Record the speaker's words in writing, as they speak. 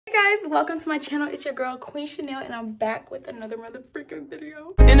welcome to my channel. It's your girl Queen Chanel, and I'm back with another motherfucking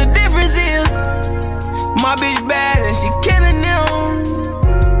video. And the difference is, my bitch bad and she killing them.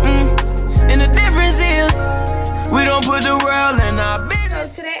 And the difference is, we don't put the world in our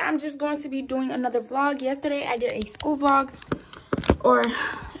business. So today I'm just going to be doing another vlog. Yesterday I did a school vlog, or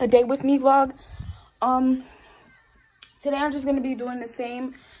a day with me vlog. Today I'm just gonna be doing the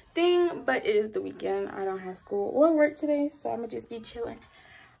same thing, but it is the weekend. I don't have school or work today, so I'm gonna just be chilling.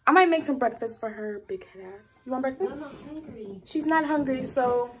 I might make some breakfast for her big head ass. You want breakfast? I'm not hungry. She's not hungry,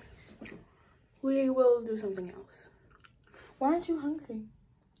 so we will do something else. Why aren't you hungry?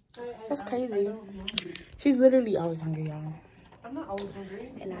 That's crazy. She's literally always hungry, y'all. I'm not always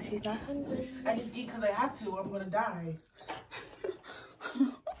hungry. And now she's not hungry. I just eat because I have to. I'm gonna die.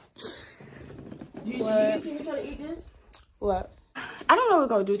 Do you see me try to eat this? What? I don't know what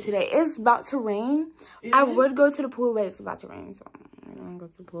we're gonna do today. It's about to rain. I would go to the pool, but it's about to rain, so I don't go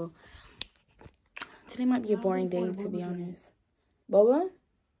to the pool. Today might be a boring day, to be honest. Boba?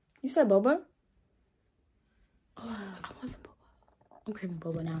 You said boba? Oh, I want some boba. I'm craving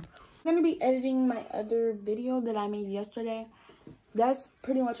boba now. I'm gonna be editing my other video that I made yesterday. That's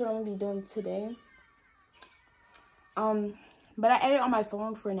pretty much what I'm gonna be doing today. But I edit on my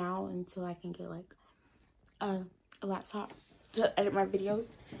phone for now until I can get like a laptop to edit my videos.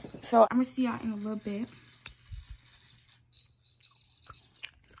 So I'm gonna see y'all in a little bit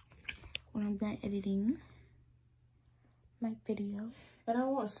when I'm done editing my video. And I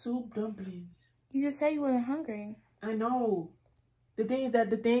want soup dumplings. You just said you weren't hungry. I know. The things that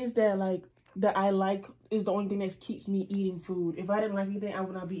I like is the only thing that keeps me eating food. If I didn't like anything, I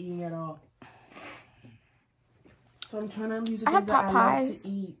would not be eating at all. So I'm trying to use the things that I like to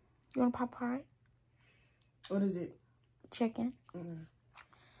eat. You want pot pie? What is it? Chicken.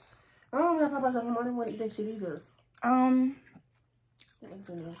 I don't have Popeyes at home. I didn't want to eat that shit either. That's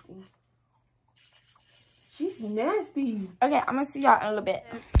so nasty. She's nasty. Okay, I'm gonna see y'all in a little bit.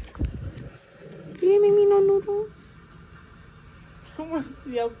 You didn't make me no noodles. I want to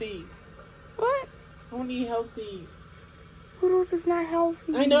be healthy. What? I want to eat healthy. Noodles is not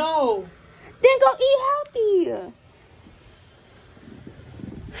healthy. I know. Then go eat healthy.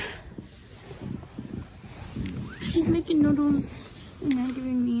 She's making noodles and not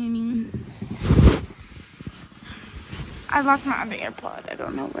giving me any. I lost my other AirPod. I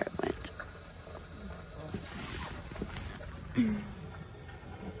don't know where it went.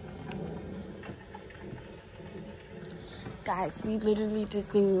 Guys, we literally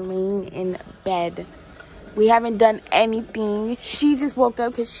just been laying in bed. We haven't done anything. She just woke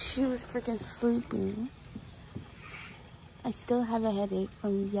up because she was freaking sleeping. I still have a headache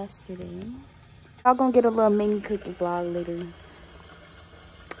from yesterday. I'm gonna get a little mini cooking vlog later.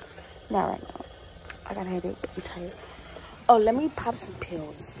 Not right now. I got a headache. I'm tired. Oh, let me pop some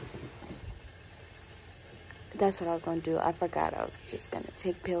pills. That's what I was gonna do. I forgot I was just gonna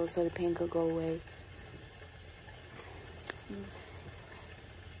take pills so the pain could go away.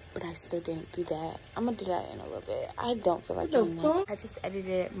 But I still didn't do that. I'm gonna do that in a little bit. I don't feel like doing that. I just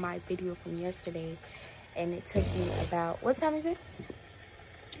edited my video from yesterday, and it took me about, what time is it?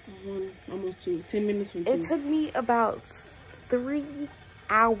 Almost 2. 10 minutes from 2. It took me about 3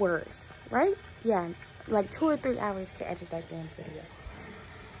 hours, right? Yeah, like 2 or 3 hours to edit that damn video.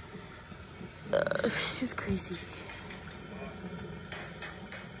 It's just crazy.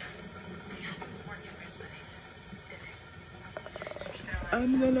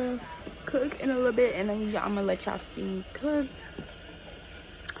 I'm gonna cook in a little bit, and then I'm gonna let y'all see me cook.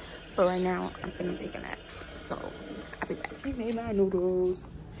 But right now, I'm gonna take a nap. So, I'll be back. We made my noodles.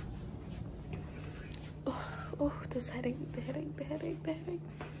 Oh, this headache, the headache.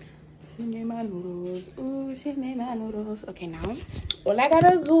 She made my noodles. Ooh, she made my noodles. Okay, now, all I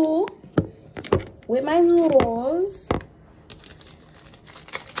gotta do with my noodles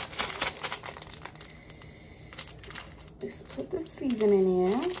is put the seasoning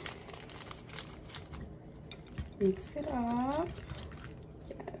in. Mix it up.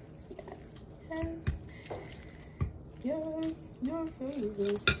 Yes.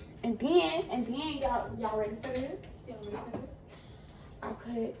 And then y'all ready for this? I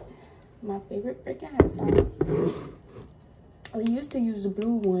put my favorite freaking hot sauce. I used to use the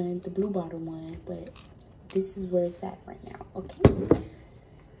blue one, the blue bottle one, but this is where it's at right now, okay?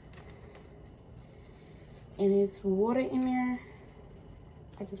 And it's water in there.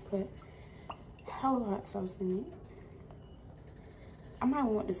 I just put hella hot sauce in it. I might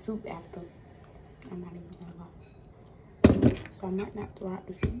want the soup after. I'm not even gonna lie. So I might not throw out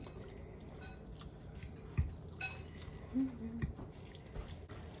the soup.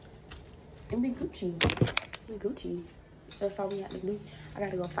 And we Gucci. That's all we had to do. I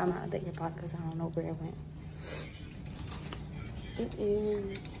gotta go find my other AirPod because I don't know where it went. It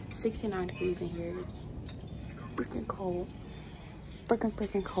is 69 degrees in here. It's freaking cold.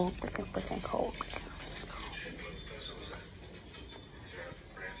 Freaking cold. Freaking cold.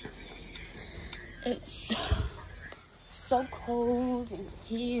 It's so cold in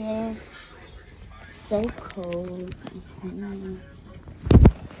here. So cold.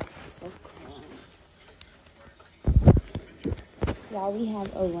 So cold. Y'all, we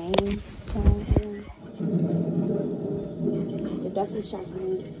have a rain down here. If that's what y'all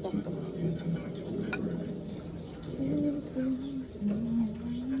hear, that's the rain.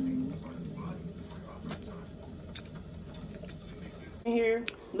 Here,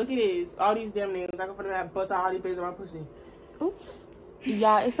 look at this. All these damn nails. I can put them at bust out all these babies on my pussy. Ooh.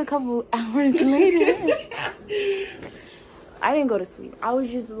 Y'all, it's a couple hours later. I didn't go to sleep. I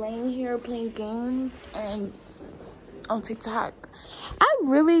was just laying here playing games and on TikTok. I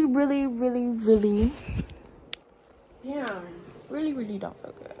really Yeah. really don't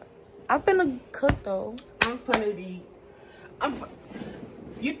feel good. I'm finna cook though. I'm finna be.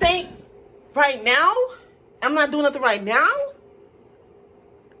 You think right now? I'm not doing nothing right now?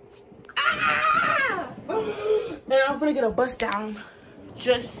 Ah! Man, I'm gonna get a bust down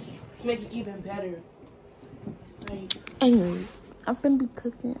just to make it even better. Like, Anyways, I'm finna be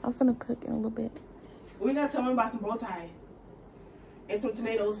cooking. I'm finna cook in a little bit. we gotta tell me about some bow tie and some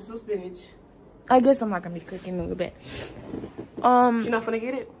tomatoes and some spinach. I guess I'm not gonna be cooking in a little bit. You're not gonna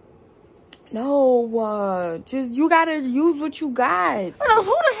get it? No, just you gotta use what you got. Who the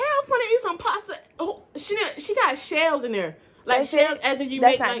hell finna eat some pasta? Oh, she got shells in there. Like That's shells it? after you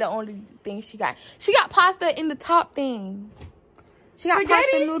That's make not like the only thing she got. She got pasta in the top thing. She got Spaghetti?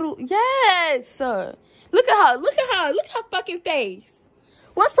 pasta noodle. Yes. Look at her. Look at her. Look at her fucking face.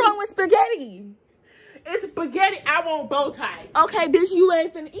 What's wrong with spaghetti? it's spaghetti. I want bow tie. Okay, bitch, you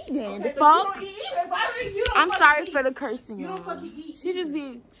ain't finna eat then. Okay, The but fuck? you don't eat either. If I don't eat, you don't I'm fucking sorry eat. for the cursing. You don't y'all. fucking eat. She just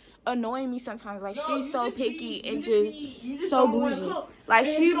be annoying me sometimes. Like No, she's you so just picky be- and you just so don't wanna bougie. cook. Like And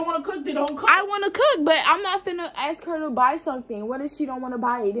if she you don't want to cook, then don't cook. I want to cook, but I'm not finna ask her to buy something. What if she don't want to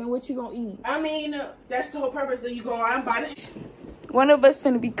buy it? Then what you gonna eat? I mean, that's the whole purpose that you go out and buy it. One of us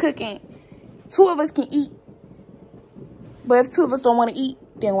finna be cooking. Two of us can eat. But if two of us don't want to eat,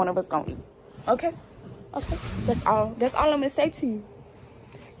 then one of us gonna eat. Okay? Okay. That's all. That's all I'm gonna say to you.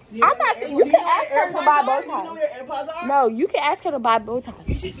 I'm not saying you can ask her to buy bow You know ties. where your AirPods are? No, you can ask her to buy bow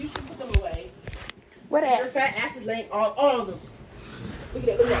ties. You should put them away. What Your at? fat ass is laying all of them. Look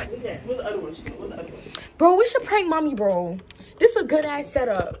at that. Look at that. Look at that. What's the other one? What's the other one? Bro, we should prank mommy, bro. This is a good ass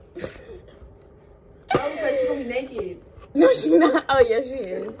setup. I was like, she's gonna be naked. No, she not. Oh, yeah, she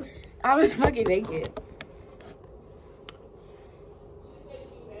is. I was fucking naked.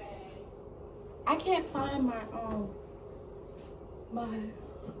 I can't find my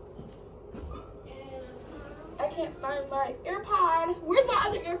I can't find my AirPod. Where's my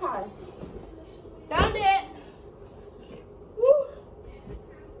other AirPod? Found it. Woo.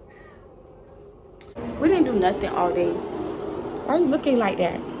 We didn't do nothing all day. Why are you looking like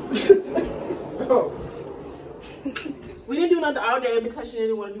that? We didn't do nothing all day because she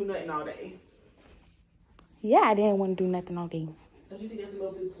didn't want to do nothing all day. Yeah, I didn't want to do nothing all day. Don't you think that's a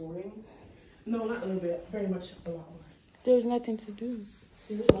little bit boring? No, not a little bit. Very much a lot more. There's nothing to do.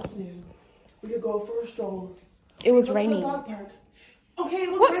 There's a lot to do. We could go for a stroll. It was Go to the raining. dog park. Okay,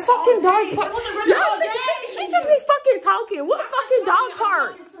 it was What raining fucking all dog day. park? It wasn't raining Y'all all see, day. she just be fucking talking. What fucking dog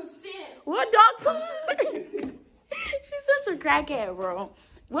park? I'm talking some sense. What dog park? She's such a crackhead, bro.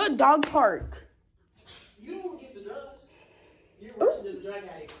 What dog park? You don't get the drugs. You're worse than the drug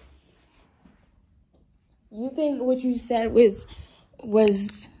addict. You think what you said was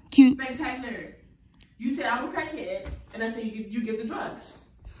cute? Spectacular. You said I'm a crackhead, and I said you give the drugs.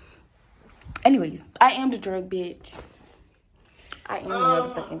 Anyways, I am the drug bitch. I am the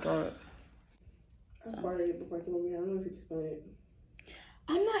motherfucking drug. I started it before I came over here. I don't know if you can spell it.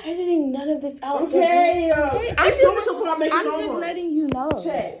 I'm not editing none of this out. Okay, I'm I'm just letting you know.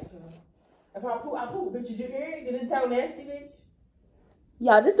 Check. If I poop, bitch. Did you hear it? Did it sound nasty, bitch?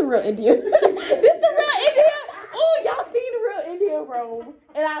 Y'all, this the real Indian. This the real Indian. Oh, y'all seen the real Indian, bro.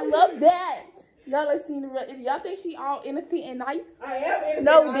 And I love that. Y'all like seen the real Indian. Y'all think she all innocent and nice? I am innocent.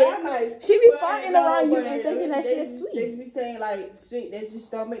 No, I bitch. am nice. She be But farting no, around you but and thinking that shit is sweet. They be saying like shit that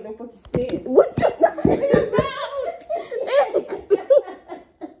just don't make no fucking sense. What you talking about?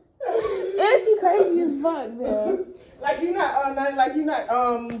 And she crazy as fuck, man. Like you not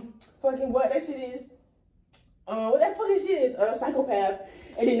fucking what that shit is. What that fucking shit is? Psychopath.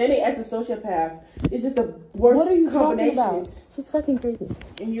 And then they ask a sociopath. It's just the worst What are you talking about? combinations. She's fucking crazy.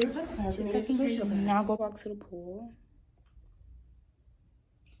 And you're a psychopath. She's and it's fucking a crazy. sociopath. Now go back to the pool.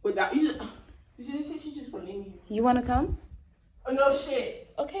 Without you just, she's just gonna leave me. You wanna come? Oh no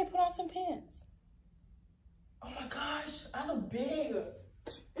shit. Okay, put on some pants. Oh my gosh, I look big.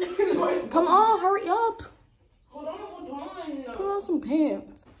 Come on, hurry up. Hold on. Put on some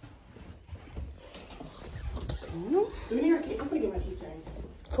pants. I'm gonna get my keychain.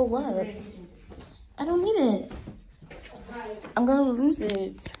 For what? I don't need it. I'm gonna lose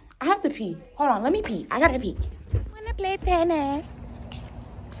it. I have to pee. Hold on, let me pee. I gotta pee. Wanna play tennis?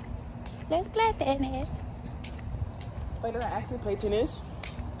 Let's play tennis. Wait, did I actually play tennis?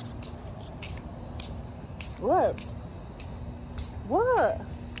 What? What?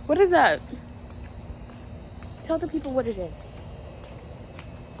 What is that? Tell the people what it is.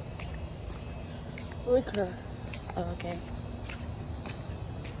 Liquor. Oh, okay.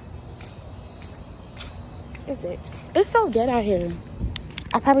 Is it? It's so dead out here.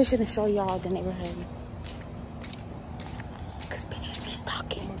 I probably shouldn't show y'all the neighborhood. Cause bitches be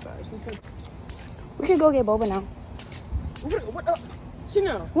stalking. Oh my gosh. We can go get boba now. What?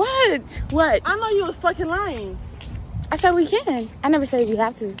 Chanel. What? What? I know you was fucking lying. I said we can. I never said we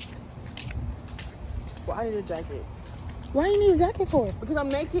have to. Well, I need a jacket. Why you need a jacket for? Because I'm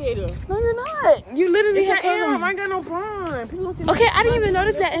naked. No, you're not. You literally Yes, have I am. clothes on. I ain't got no bra. People don't see my Okay, I didn't even bra.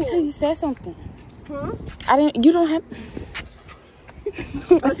 notice that until you said something. Huh? I didn't. You don't have.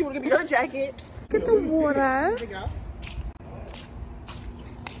 Unless you want to give me your jacket. Get the water. There you go.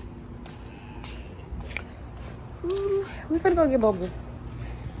 We're gonna go get boba.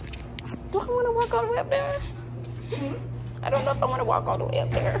 Do I want to walk all the way up there? I don't know if I want to walk all the way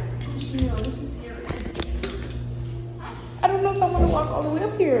up there. I don't know if I want to walk all the way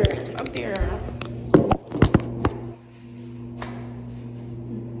up here. Up there.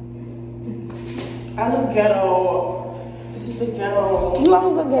 I look ghetto. This is the ghetto. You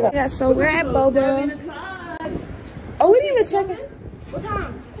always look ghetto. Yeah, so we're at boba. Oh, we didn't even check it. What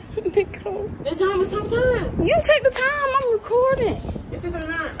time? They closed. The time is sometime. You check the time. I'm recording. It's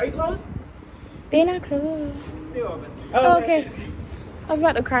 6:09. Are you closed? They're not closed. Still open. Oh, okay. I was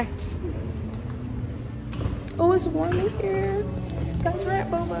about to cry. Oh, it's warm in here. Guys, we're at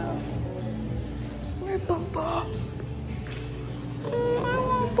boba. We're at boba. I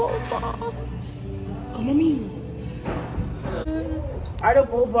want boba. Come on me. I don't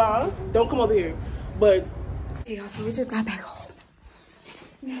boba. Don't come over here. But Hey y'all, so we just got back home.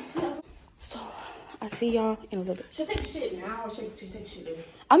 So I'll see y'all in a little bit. should I take shit now or should I take shit later?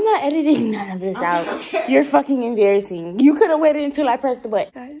 I'm not editing none of this out. You're fucking embarrassing. You could have waited until I pressed the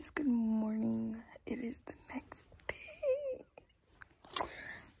button. Guys, good morning. It is the next day.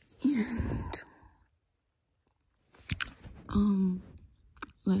 And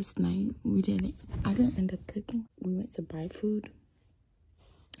last night I didn't end up cooking. We went to buy food.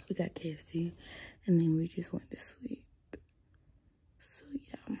 We got KFC and then we just went to sleep. So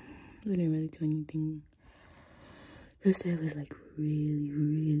yeah, we didn't really do anything. Yesterday was like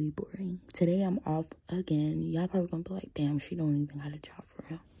really boring. Today I'm off again. Y'all probably gonna be like, damn, she don't even got a job for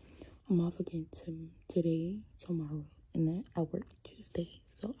real. I'm off again today, tomorrow, and then I work Tuesday.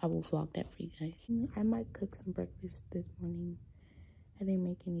 So I will vlog that for you guys. I might cook some breakfast this morning. I didn't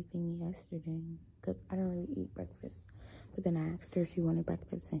make anything yesterday because I don't really eat breakfast. But then I asked her if she wanted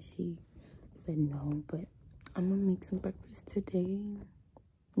breakfast and she said no. But I'm gonna make some breakfast today.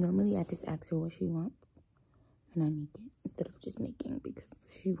 Normally I just ask her what she wants and I make it instead of just making because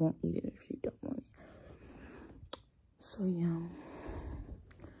she won't eat it if she don't want it. So yeah,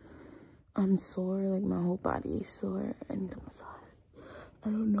 I'm sore, like my whole body is sore. I need a massage. I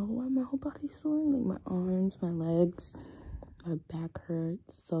don't know why my whole body's sore, like my arms, my legs, my back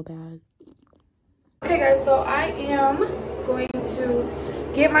hurts so bad. Okay guys, so I am going to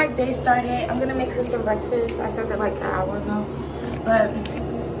get my day started. I'm gonna make her some breakfast. I said that like an hour ago, but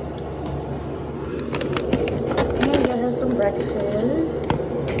I'm gonna get her some breakfast.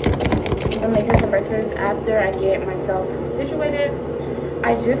 I'm gonna make her some breakfast after I get myself situated.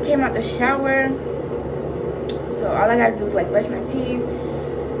 I just came out the shower, so all I gotta do is like brush my teeth,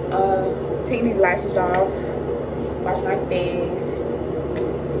 take these lashes off, wash my face,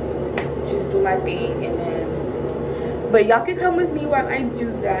 just do my thing, and then, but y'all can come with me while I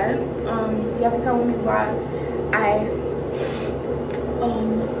do that. Y'all can come with me while I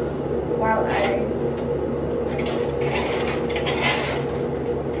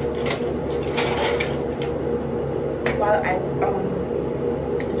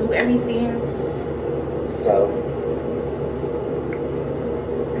do everything. So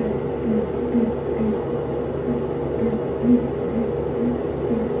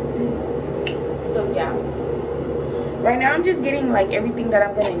yeah, right now I'm just getting like everything that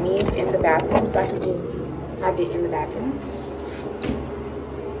I'm gonna need in the bathroom so I can just have it in the bathroom.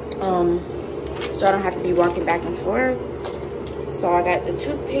 so I don't have to be walking back and forth. So I got the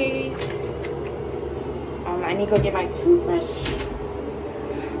toothpaste. I need to go get my toothbrush.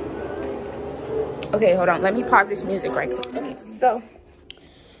 Okay, hold on. Let me pause this music right quick. Okay, so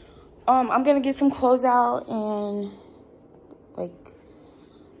I'm gonna get some clothes out and like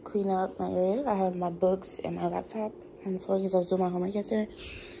clean up my area. I have my books and my laptop on the floor because I was doing my homework yesterday.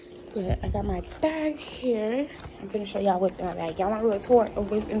 But I got my bag here. I'm gonna show y'all what's in my bag. Y'all want a little tour of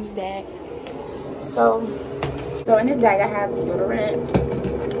what's in this bag. So in this bag I have deodorant,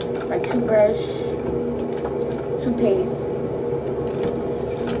 my toothbrush, toothpaste,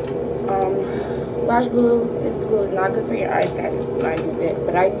 lash glue. This glue is not good for your eyes, guys. I use it,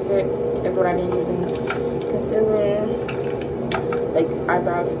 but I use it. That's what I've been using. Concealer, like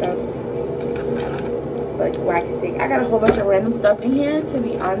eyebrow stuff, like wax stick. I got a whole bunch of random stuff in here, to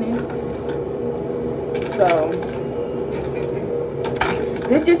be honest. So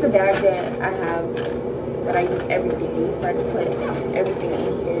this is just a bag that I have that I use every day. So I just put everything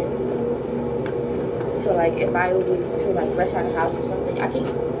in here. So like if I was to like rush out of the house or something, I can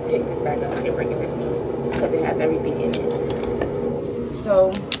just pick this bag up and bring it with me because it has everything in it.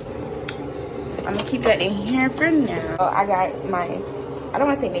 So I'm gonna keep that in here for now. I got my, I don't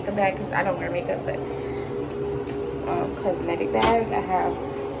want to say makeup bag because I don't wear makeup, but cosmetic bag. I have,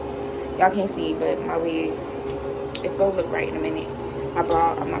 y'all can't see, but my wig, it's gonna look right in a minute. My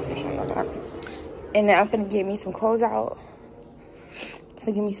bra, I'm not gonna show y'all that. And then I'm gonna get me some clothes out.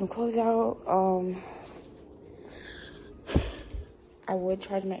 I would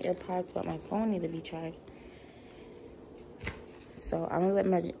charge my AirPods, but my phone needs to be charged. So I'm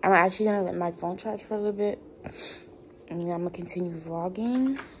actually gonna let my phone charge for a little bit, and then I'm gonna continue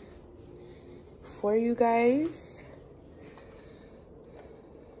vlogging for you guys.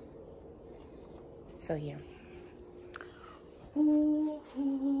 So yeah.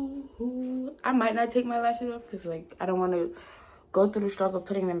 I might not take my lashes off because like I don't want to go through the struggle of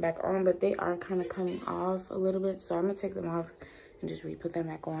putting them back on, but they are kind of coming off a little bit, so I'm gonna take them off and just re-put them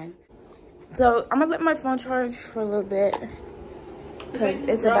back on. So I'm gonna let my phone charge for a little bit because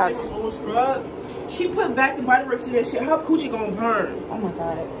it's about to. She put back the body works in that shit. How coochie gonna burn? Oh my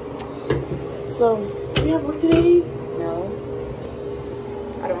god. So do you have work today? No,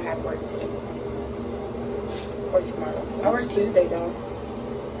 I don't have work today or tomorrow. I work Tuesday though.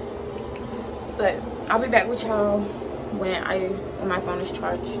 But I'll be back with y'all when my phone is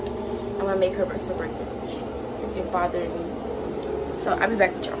charged. I'm gonna make her some breakfast because she's freaking bothering me. So I'll be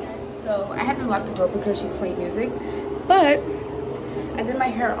back with y'all. So I had to lock the door because she's playing music, but I did my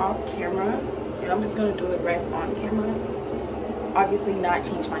hair off camera, and I'm just gonna do it right on camera. Obviously not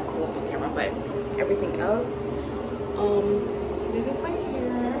change my clothes on camera, but everything else. This is my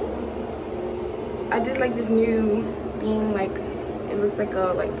hair. I did like this new thing, like it looks like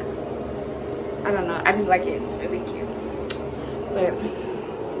a I don't know, I just like it. It's really cute. But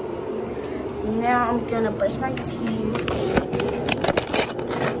now I'm gonna brush my teeth and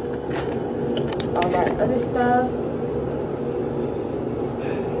all that other stuff.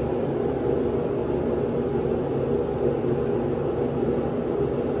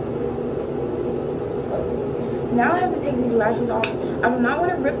 So now I have to take these lashes off. I do not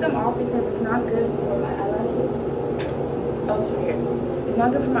want to rip them off because it's not good for my eyelashes. Oh, it's right here. It's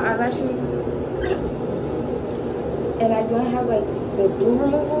not good for my eyelashes. And I don't have like the glue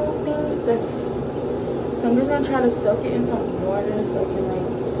removal thing. So I'm just gonna try to soak it in some water so it can like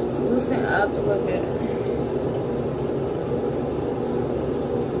loosen up a little bit.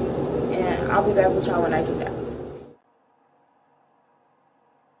 And I'll be back with y'all when I do that.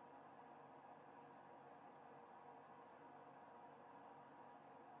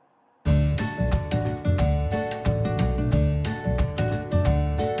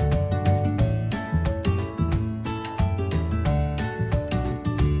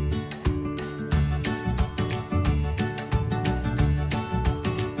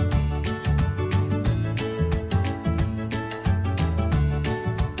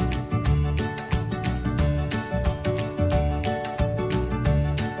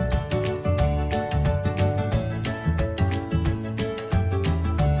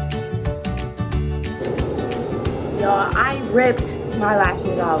 Y'all, I ripped my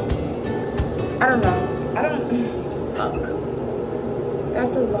lashes out. I don't know. Fuck.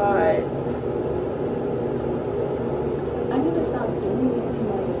 That's a lot. I need to stop doing it to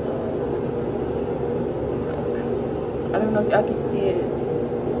myself. I don't know if y'all can see it.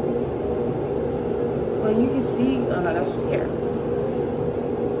 Well, you can see. Oh no, that's hair.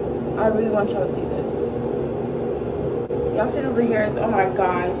 I really want y'all to see this. Y'all see the hairs? Oh my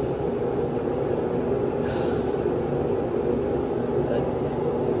gosh.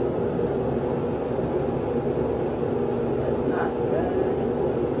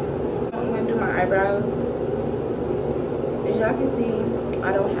 can see,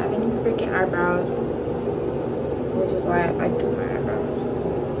 I don't have any freaking eyebrows, which is why I do my eyebrows.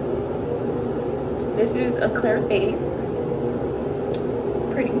 This is a clear face.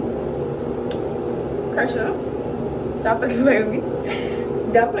 Pretty. Pressure. Stop fucking playing with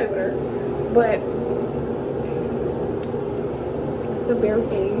me. Don't play with her. But it's a bare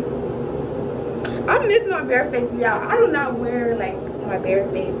face. I miss my bare face, y'all. I do not wear like my bare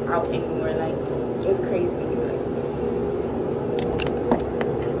face out anymore. Like, it's crazy. Like,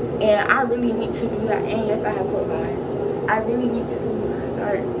 and I really need to do that. And yes, I have clothes on. I really need to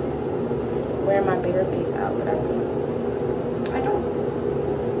start wearing my bare face out, but I don't.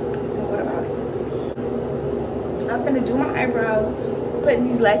 And what about it? I'm gonna do my eyebrows, put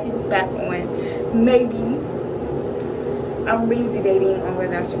these lashes back on. Maybe. I'm really debating on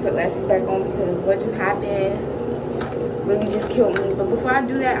whether I should put lashes back on because what just happened really just killed me. But before I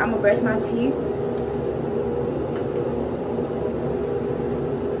do that, I'm gonna brush my teeth.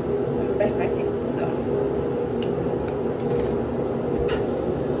 I'm gonna brush my teeth, so.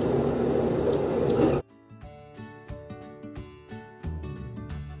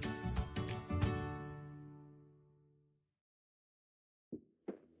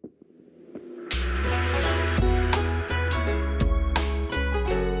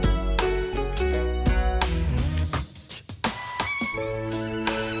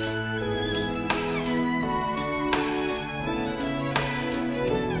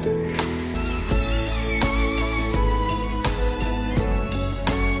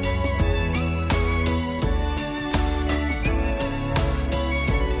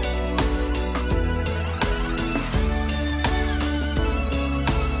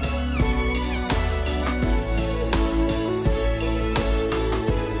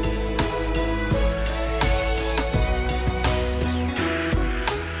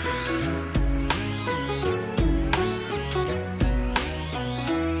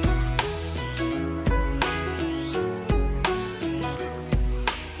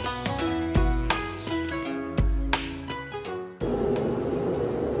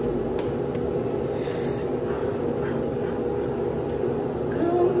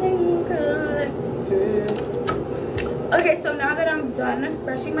 Okay, so now that I'm done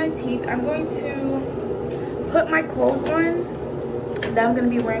brushing my teeth, I'm going to put my clothes on that I'm going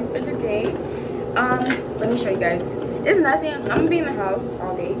to be wearing for the day. Let me show you guys. It's nothing. I'm going to be in the house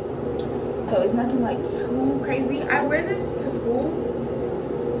all day, so it's nothing like too crazy. I wear this to school,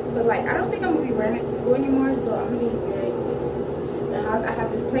 but like I don't think I'm going to be wearing it to school anymore, so I'm going to just wear it in the house. I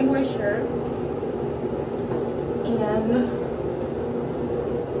have this Playboy shirt and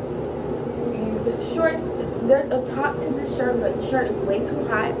these shorts. There's a top to this shirt, but the shirt is way too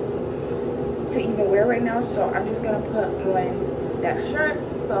hot to even wear right now, so I'm just gonna put on that shirt.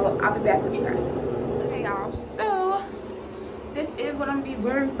 So I'll be back with you guys. Okay, y'all, so this is what I'm gonna be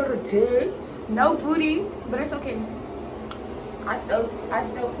wearing for the day. No booty, but it's okay. I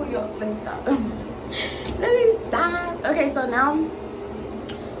still pull you up. Let me stop. Let me stop. Okay, so now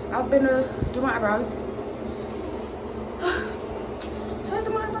I'm gonna do my eyebrows. Should I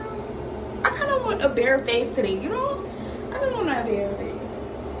do my eyebrows? I kind of want a bare face today, you know? I don't want a bare face.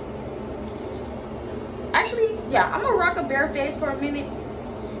 Actually, yeah, I'm gonna rock a bare face for a minute,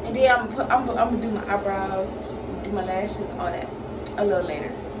 and then I'm gonna do my eyebrows, do my lashes, all that a little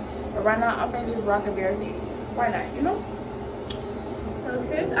later. But right now, I'm gonna just rock a bare face. Why not, you know? So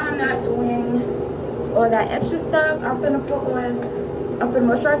since I'm not doing all that extra stuff, I'm gonna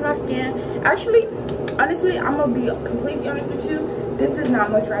moisturize my skin. Actually, honestly, I'm gonna be completely honest with you. This does not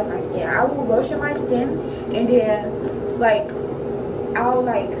moisturize my skin. I will lotion my skin and then like I'll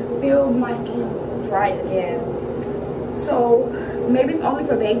like feel my skin dry again. So maybe it's only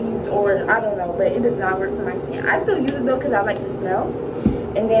for babies or I don't know, but it does not work for my skin. I still use it though because I like the smell.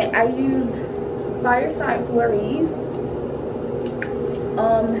 And then I use Fireside Flurries.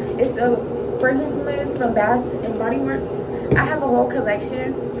 It's a fragrance mist from Bath and Body Works. I have a whole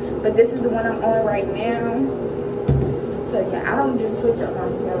collection, but this is the one I'm on right now. So yeah, I don't just switch up my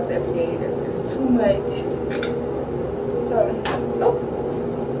smells every day. That's just too much. So,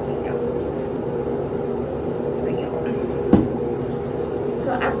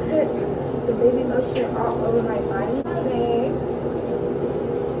 so I put the baby lotion all over my body.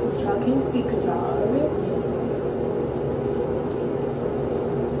 Y'all can see because y'all are with me.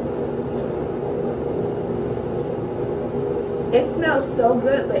 It smells so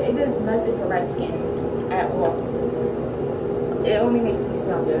good, but it does nothing for my skin at all. It only makes me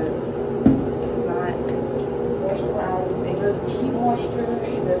smell good. It's not moisturized. It doesn't keep moisture.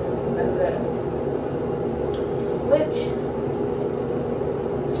 It doesn't none of that. Which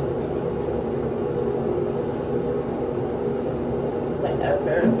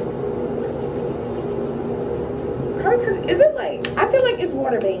Is it like, I feel like it's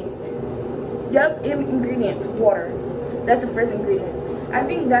water based. Yep, ingredients, water. That's the first ingredient. I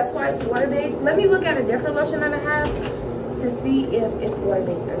think that's why it's water based. Let me look at a different lotion that I have to see if it's water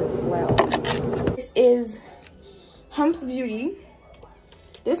based as well. This is Humps Beauty.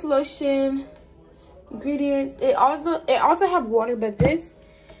 This lotion ingredients, it also have water, but this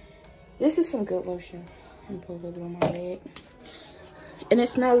is some good lotion. I'm gonna put a little bit on my leg, and it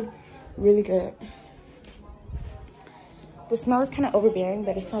smells really good. The smell is kind of overbearing,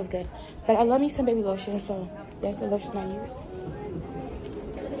 but it smells good. But I love me some baby lotion, so that's the lotion I use.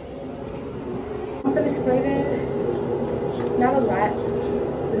 I'm gonna spray this, not a lot,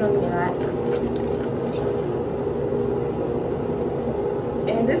 but not a lot.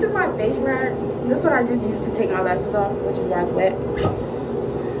 And this is my face rag. This is what I just used to take my lashes off, which is why it's wet.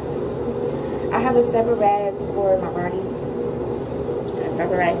 I have a separate rag for my body and a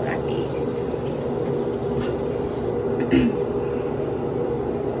separate rag for my face.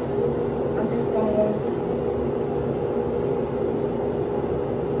 I'm just gonna...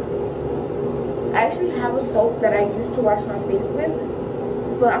 I actually have a soap that I use to wash my face with,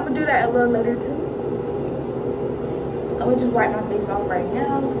 but I'm gonna do that a little later too. I'm gonna just wipe my face off right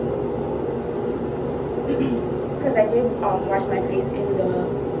now because I did wash my face in the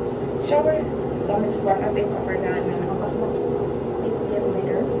shower, so I'm gonna just wipe my face off right now and then I'll wash my face again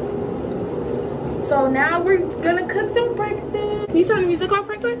later. So now we're gonna cook some breakfast. Can you turn the music off,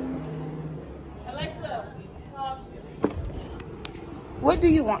 Franklin? Alexa, What do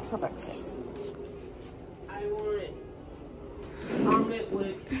you want for breakfast? I want omelet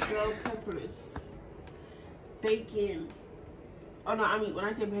with bell peppers, bacon. Oh no, I mean when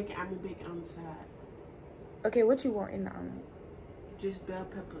I say bacon, I mean bacon on the side. Okay, what you want in the omelet? Just bell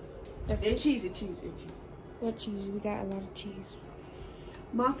peppers. That's And it? cheese. What cheese? We got a lot of cheese.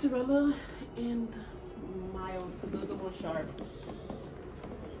 Mozzarella and mild, a little more sharp.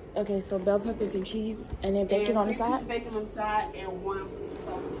 Okay, so bell peppers and cheese, and then bacon on the side? Bacon on the side and one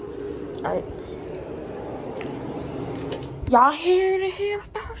sausage. Alright. Y'all hear the hell?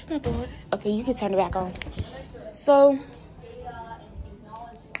 First, my daughters. Okay, you can turn it back on. So,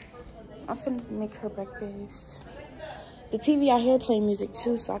 I'm finna make her breakfast. The TV out here playing music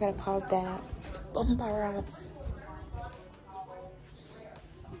too, so I gotta pause that. Bombarads.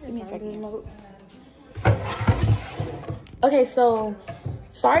 Give me a second. Okay, so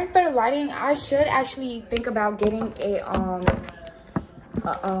sorry for the lighting. I should actually think about getting a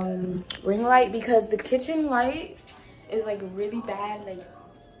ring light because the kitchen light is like really bad. Like,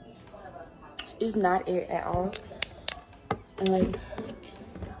 it's not it at all, and like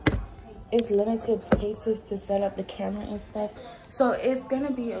it's limited places to set up the camera and stuff, so it's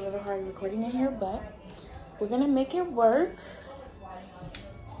gonna be a little hard recording in here, but we're gonna make it work.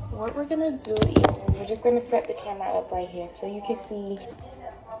 What we're gonna do is we're just gonna set the camera up right here so you can see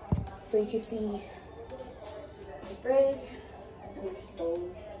the fridge and the stove.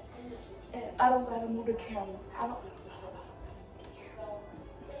 And I don't gotta move the camera.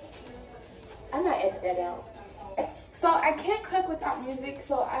 I'm not editing that out. So I can't cook without music,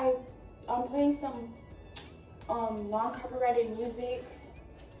 so I'm playing some non-copyrighted music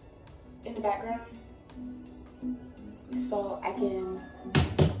in the background so I can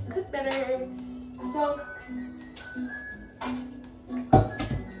cook better. So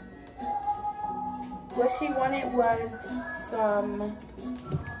what she wanted was some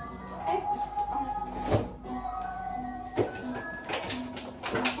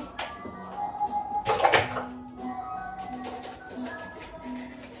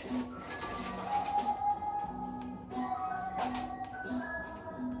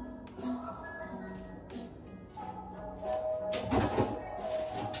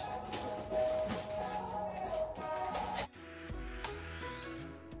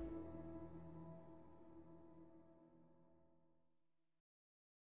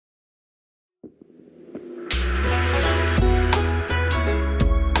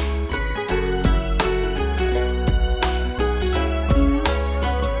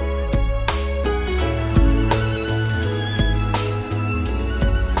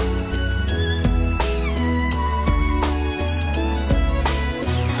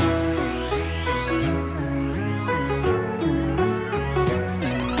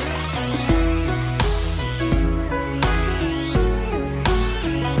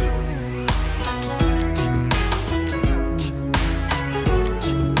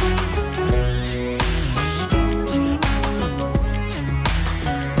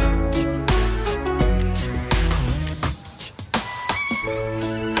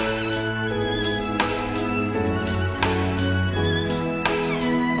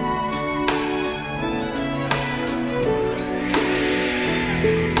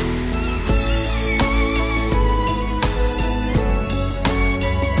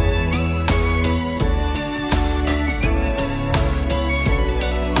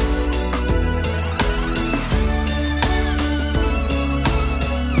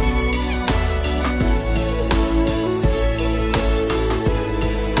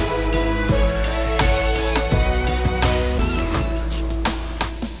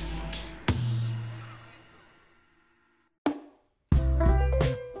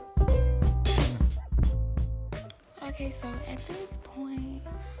Okay, so at this point,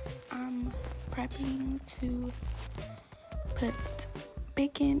 I'm prepping to put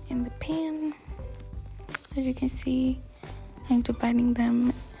bacon in the pan. As you can see, I'm dividing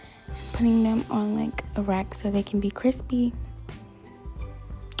them, putting them on like a rack so they can be crispy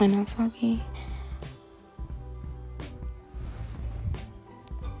and not soggy.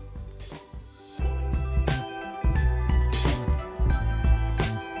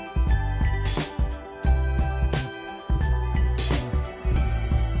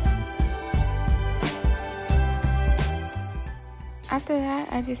 After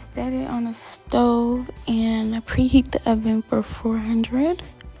that, I just set it on a stove and I preheat the oven for 400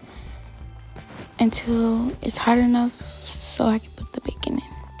 until it's hot enough so I can put the bacon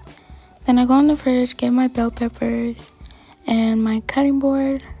in. Then I go in the fridge, get my bell peppers and my cutting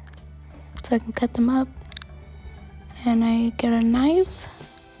board so I can cut them up. And I get a knife.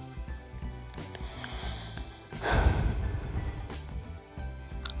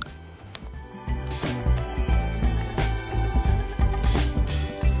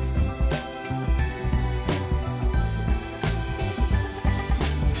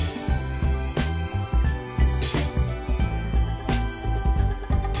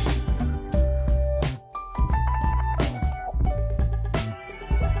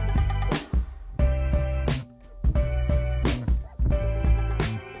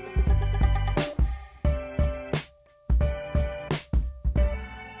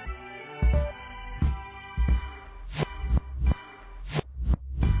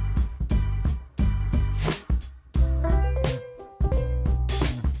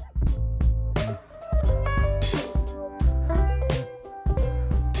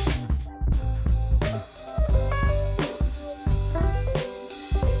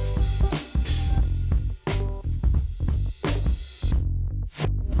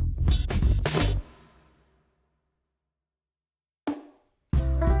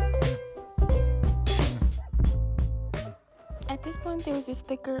 At this point, there was a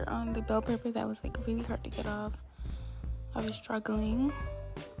sticker on the bell pepper that was like really hard to get off. I was struggling,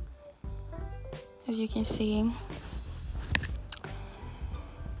 as you can see.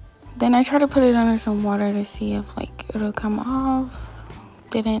 Then I tried to put it under some water to see if like it'll come off.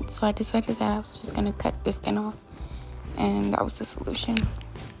 Didn't, so I decided that I was just gonna cut the skin off, and that was the solution.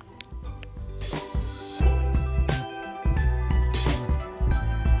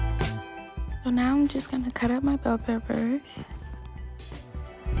 So now I'm just gonna cut up my bell peppers.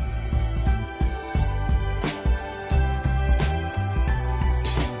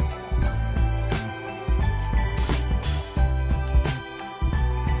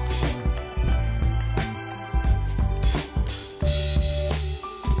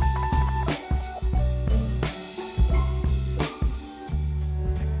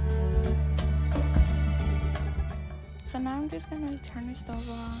 So now I'm just gonna turn the stove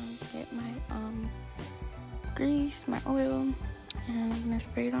on, get my grease, my oil, and I'm gonna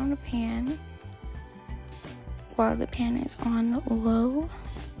spray it on the pan while the pan is on low.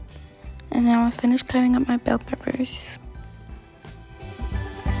 And now I finished cutting up my bell peppers.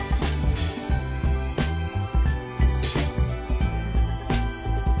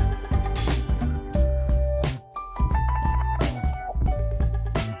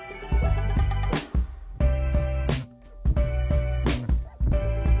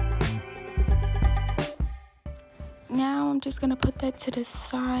 Now I'm just gonna put that to the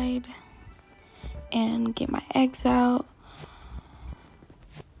side and get my eggs out.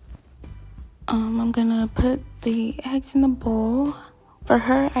 I'm gonna put the eggs in the bowl. For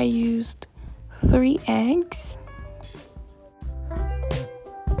her, I used 3 eggs.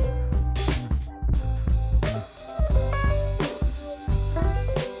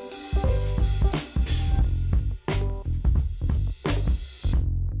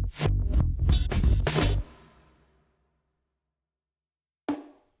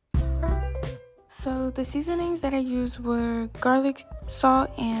 So the seasonings that I used were garlic, salt,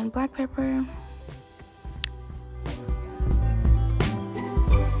 and black pepper.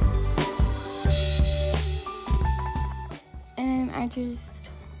 And I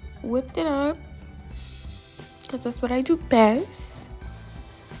just whipped it up because that's what I do best.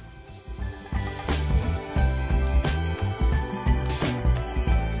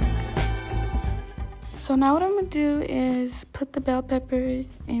 So now what I'm gonna do is put the bell peppers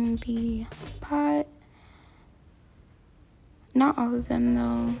in the pot. Not all of them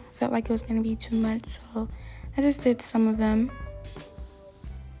though. Felt like it was gonna be too much, so I just did some of them.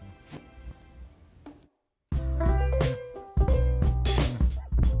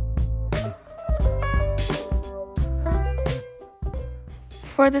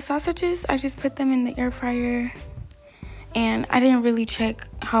 For the sausages, I just put them in the air fryer, and I didn't really check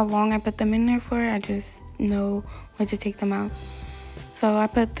how long I put them in there for. I just know when to take them out. So I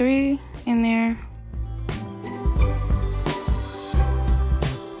put 3 in there.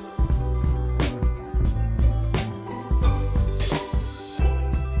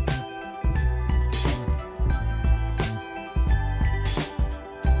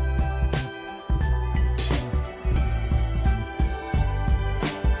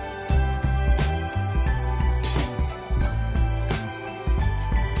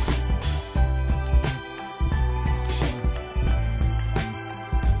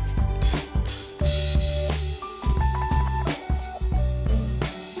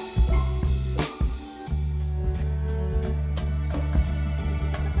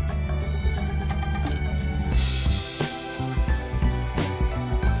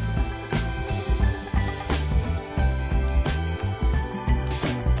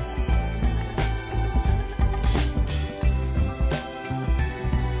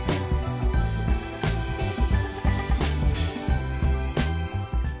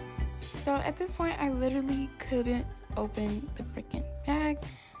 So at this point, I literally couldn't open the freaking bag.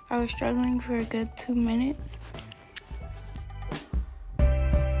 I was struggling for a good 2 minutes.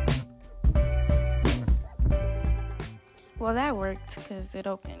 Well, that worked because it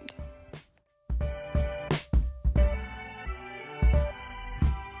opened.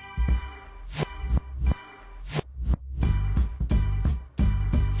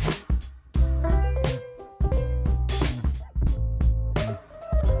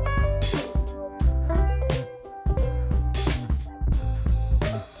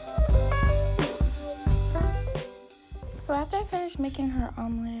 So after I finished making her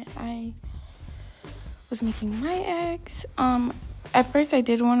omelet, I was making my eggs. At first I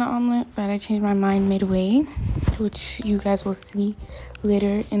did want an omelet, but I changed my mind midway, which you guys will see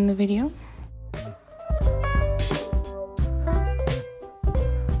later in the video.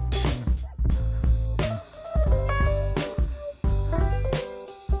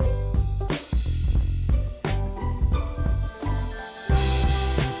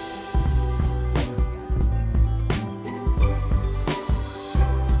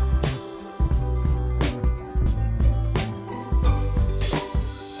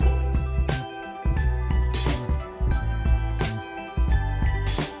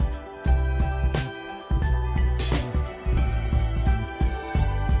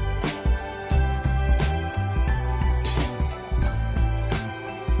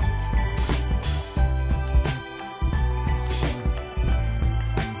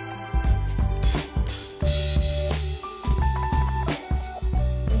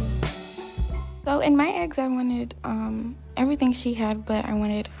 So in my eggs, I wanted everything she had, but I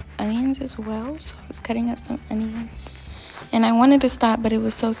wanted onions as well. So I was cutting up some onions. And I wanted to stop, but it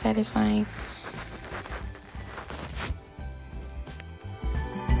was so satisfying.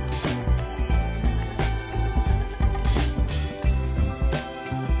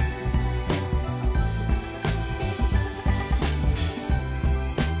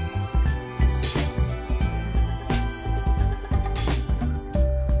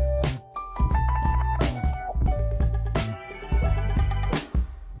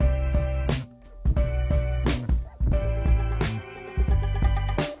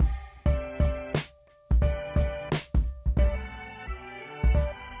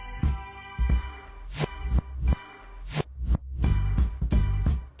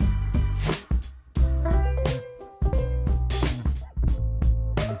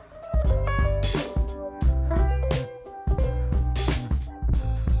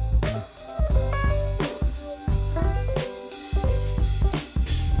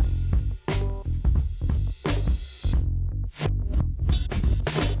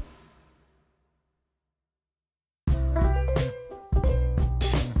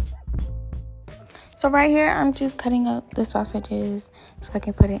 So right here, I'm just cutting up the sausages so I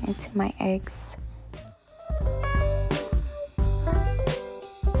can put it into my eggs.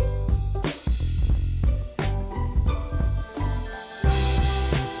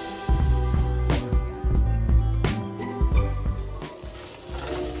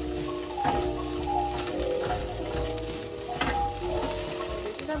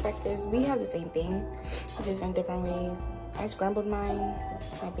 This is our breakfast. We have the same thing, just in different ways. I scrambled mine,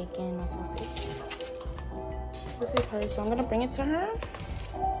 my bacon, my sausage. This is hers, so I'm gonna bring it to her.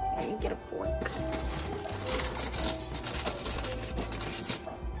 Let me get a fork.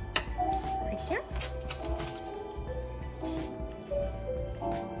 Right there.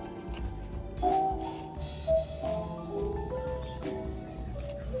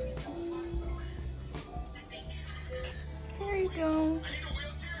 There you go.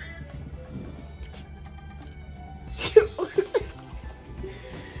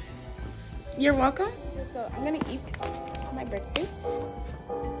 You're welcome. So I'm gonna eat my breakfast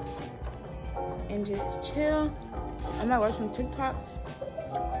and just chill. I might watch some TikToks.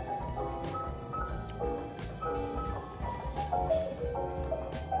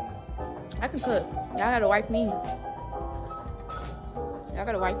 I can cook. Y'all gotta wife me. Y'all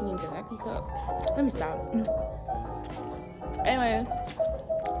gotta wife me because I can cook. Let me stop. Anyway,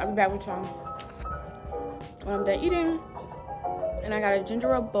 I'll be back with y'all when I'm done eating. And I got a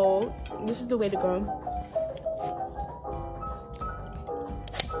ginger ale bowl. This is the way to go.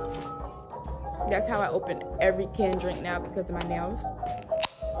 That's how I open every canned drink now because of my nails.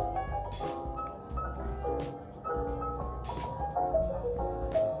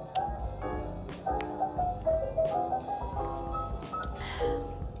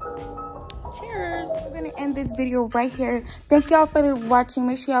 Cheers. We're gonna end this video right here. Thank y'all for watching.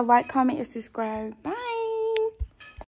 Make sure y'all like, comment, and subscribe. Bye.